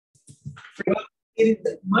It's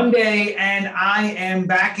Monday, and I am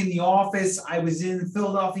back in the office. I was in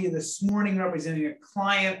Philadelphia this morning representing a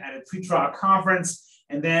client at a pretrial conference,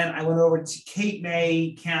 and then I went over to Cape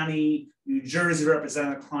May County, New Jersey, to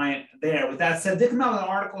represent a client there. With that said, they come out with an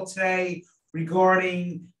article today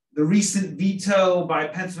regarding the recent veto by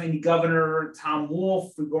Pennsylvania Governor Tom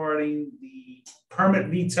Wolf regarding the permit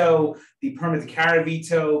veto, the permit to carry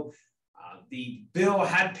veto. The bill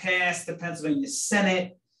had passed the Pennsylvania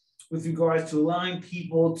Senate with regards to allowing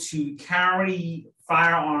people to carry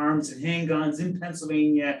firearms and handguns in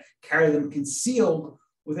Pennsylvania, carry them concealed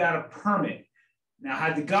without a permit. Now,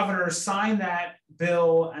 had the governor signed that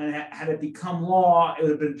bill and had it become law, it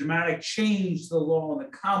would have been a dramatic change to the law in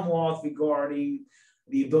the Commonwealth regarding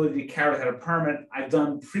the ability to carry without a permit. I've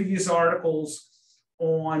done previous articles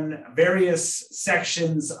on various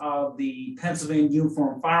sections of the Pennsylvania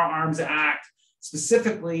Uniform Firearms Act,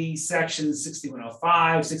 specifically sections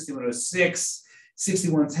 6105, 6106,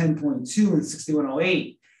 6110.2, and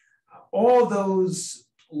 6108. All those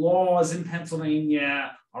laws in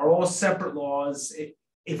Pennsylvania are all separate laws.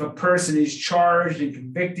 If a person is charged and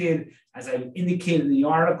convicted, as I indicated in the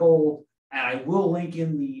article, and I will link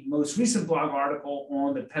in the most recent blog article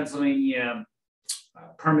on the Pennsylvania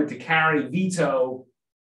permit to carry veto,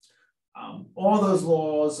 all those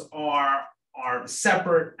laws are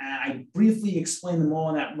separate, and I briefly explained them all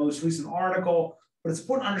in that most recent article, but it's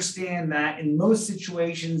important to understand that in most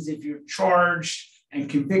situations, if you're charged and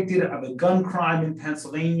convicted of a gun crime in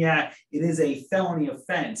Pennsylvania, it is a felony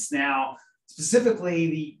offense. Now, specifically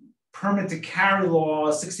the permit to carry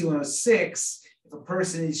law 6106, if a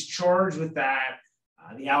person is charged with that,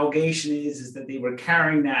 the allegation is that they were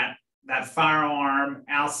carrying that firearm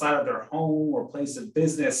outside of their home or place of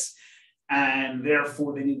business, and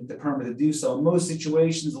therefore they needed the permit to do so. In most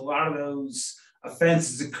situations, a lot of those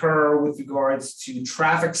offenses occur with regards to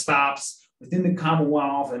traffic stops within the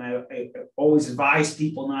Commonwealth, and I always advise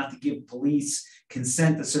people not to give police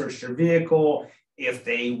consent to search their vehicle. If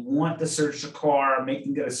they want to search the car, make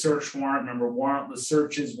them get a search warrant. Remember, warrantless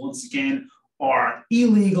searches, once again, are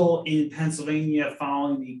illegal in Pennsylvania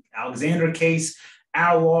following the Alexander case.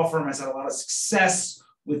 Our law firm has had a lot of success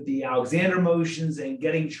with the Alexander motions and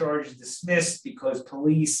getting charges dismissed because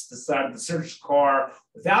police decided to search the car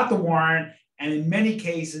without the warrant. And in many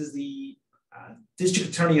cases, the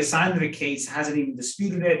district attorney assigned to the case hasn't even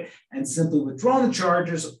disputed it and simply withdrawn the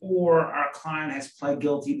charges, or our client has pled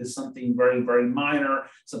guilty to something very, very minor,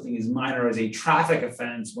 something as minor as a traffic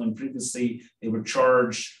offense when previously they were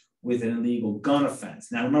charged with an illegal gun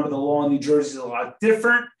offense. Now, remember, the law in New Jersey is a lot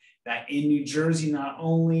different. That in New Jersey, not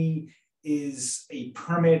only is a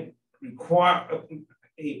permit required,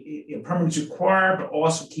 but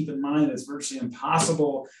also keep in mind that it's virtually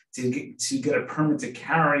impossible to get a permit to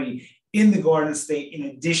carry in the Garden State. In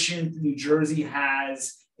addition, New Jersey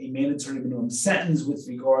has a mandatory minimum sentence with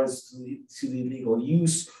regards to the illegal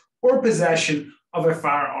use or possession of a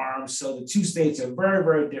firearm. So the two states are very,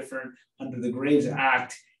 very different under the Graves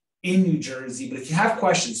Act in New Jersey. But if you have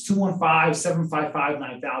questions,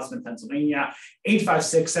 215-755-9000 in Pennsylvania,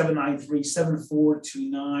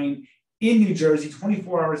 856-793-7429 in New Jersey,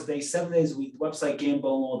 24 hours a day, 7 days a week. Website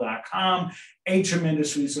gamblelaw.com, a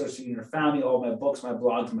tremendous resource for you and your family. All my books, my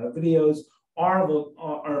blogs, my videos are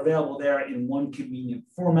available there in one convenient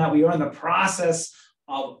format. We are in the process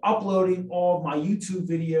of uploading all of my YouTube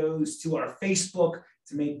videos to our Facebook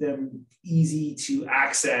to make them easy to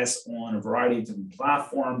access on a variety of different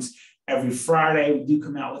platforms. Every Friday, we do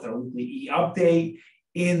come out with our weekly e-update.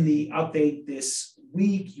 In the update this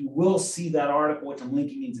week, you will see that article, which I'm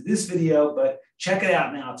linking into this video, but check it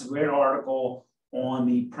out now. It's a great article on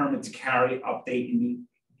the permit to carry update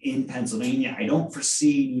in Pennsylvania. I don't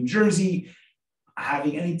foresee New Jersey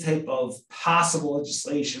having any type of possible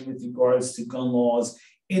legislation with regards to gun laws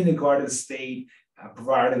in the Garden State,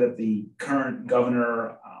 provided that the current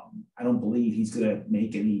governor, I don't believe he's going to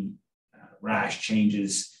make any rash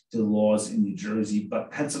changes to the laws in New Jersey.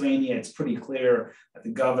 But Pennsylvania, it's pretty clear that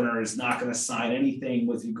the governor is not going to sign anything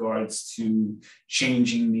with regards to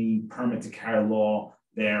changing the permit to carry law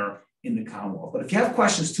there in the Commonwealth. But if you have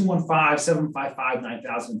questions,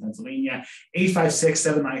 215-755-9000 in Pennsylvania,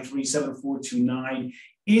 856-793-7429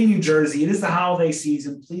 in New Jersey. It is the holiday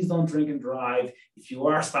season. Please don't drink and drive. If you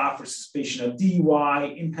are stopped for suspicion of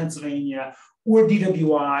DUI in Pennsylvania or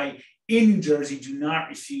DWI in New Jersey, do not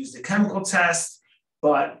refuse the chemical test,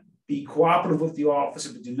 but be cooperative with the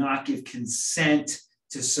officer, but do not give consent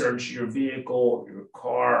to search your vehicle, your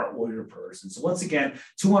car, or your person. So once again,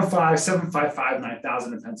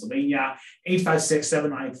 215-755-9000 in Pennsylvania,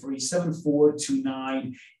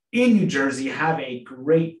 856-793-7429 in New Jersey. Have a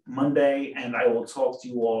great Monday, and I will talk to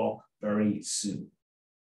you all very soon.